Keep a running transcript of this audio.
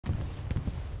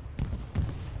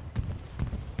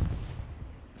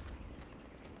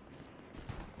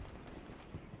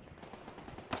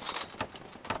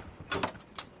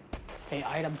Hey,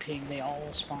 item ping. They all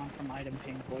spawn from item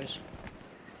ping, boys.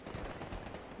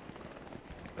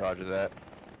 Roger that.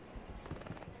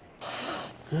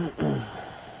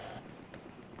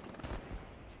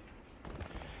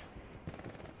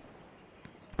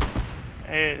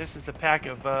 Hey, this is a pack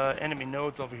of enemy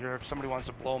nodes over here. If somebody wants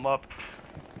to blow them up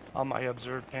on my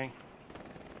observed ping.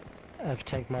 I have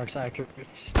tank marks accurate,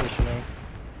 stationary.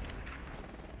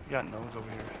 We got nodes over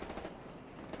here.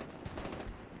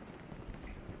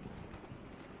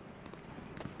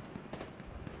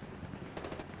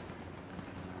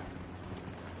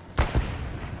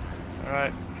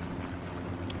 Alright.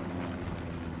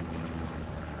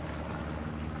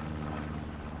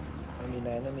 I mean,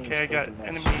 enemies. Okay, I got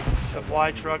enemy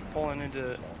supply truck pulling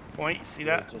into point. See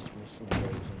that? Just missing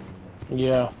those and,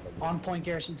 Yeah. On point,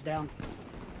 Garrison's down.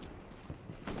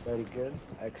 Very good.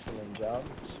 Excellent job.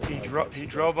 So He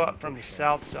drove up from the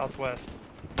southwest.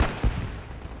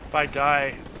 If I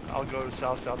die, I'll go to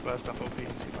southwest up OP and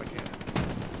see if I can.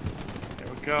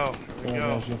 There we go. There we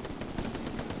go.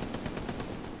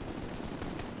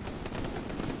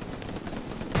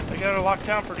 They got it locked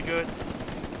down pretty good.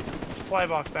 Supply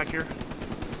box back here.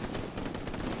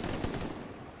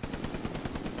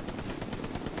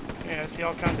 Yeah, I see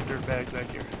all kinds of dirt bags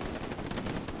back here.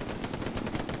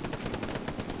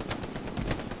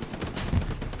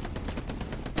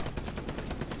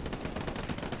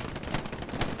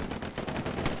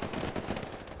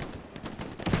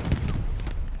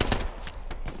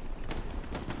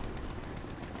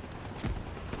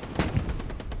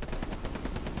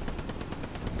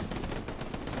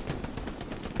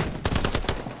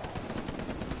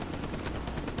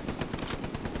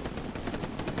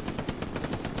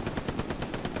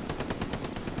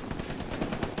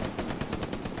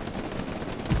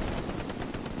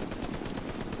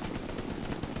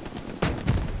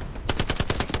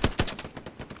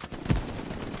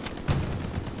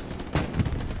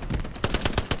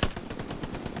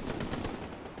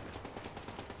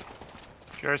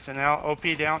 Garrison out. OP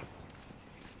down.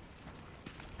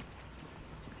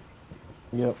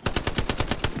 Yep.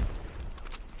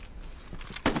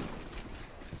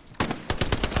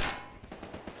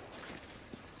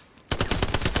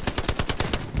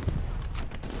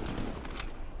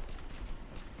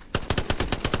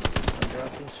 I'm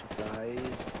dropping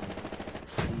supplies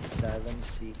on C7,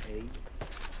 C8.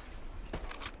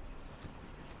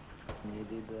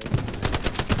 Needed